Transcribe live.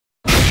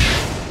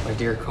My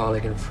dear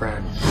colleague and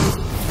friend,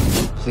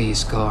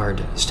 please guard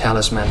this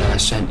talisman that I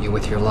sent you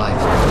with your life.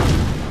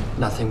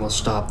 Nothing will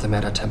stop them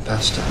at a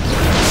Tempesta.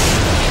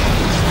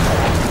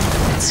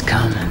 It's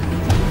coming.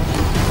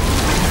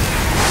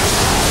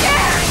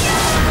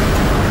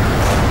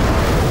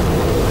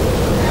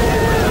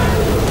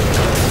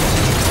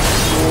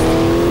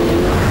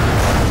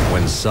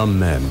 When some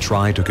men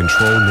try to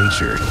control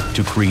nature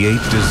to create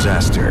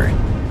disaster,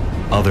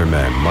 other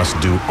men must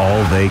do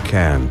all they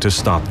can to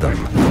stop them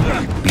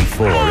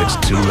before it's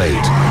too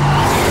late.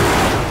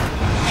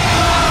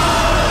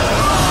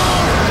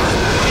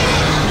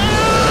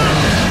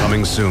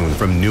 Coming soon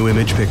from New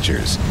Image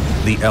Pictures,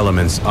 the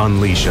elements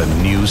unleash a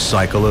new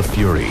cycle of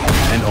fury,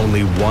 and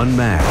only one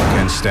man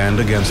can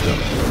stand against them.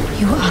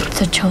 You are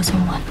the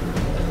chosen one.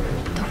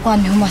 The one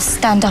who must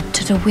stand up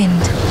to the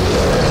wind.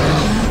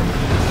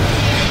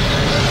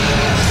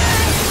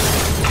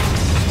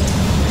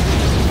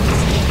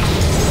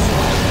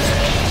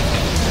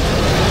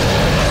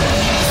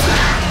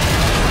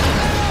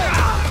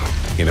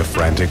 In a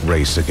frantic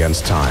race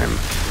against time,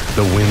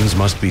 the winds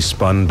must be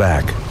spun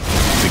back,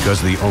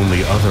 because the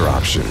only other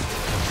option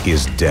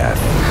is death.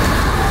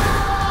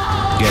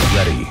 Get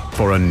ready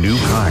for a new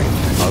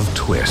kind of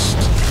twist.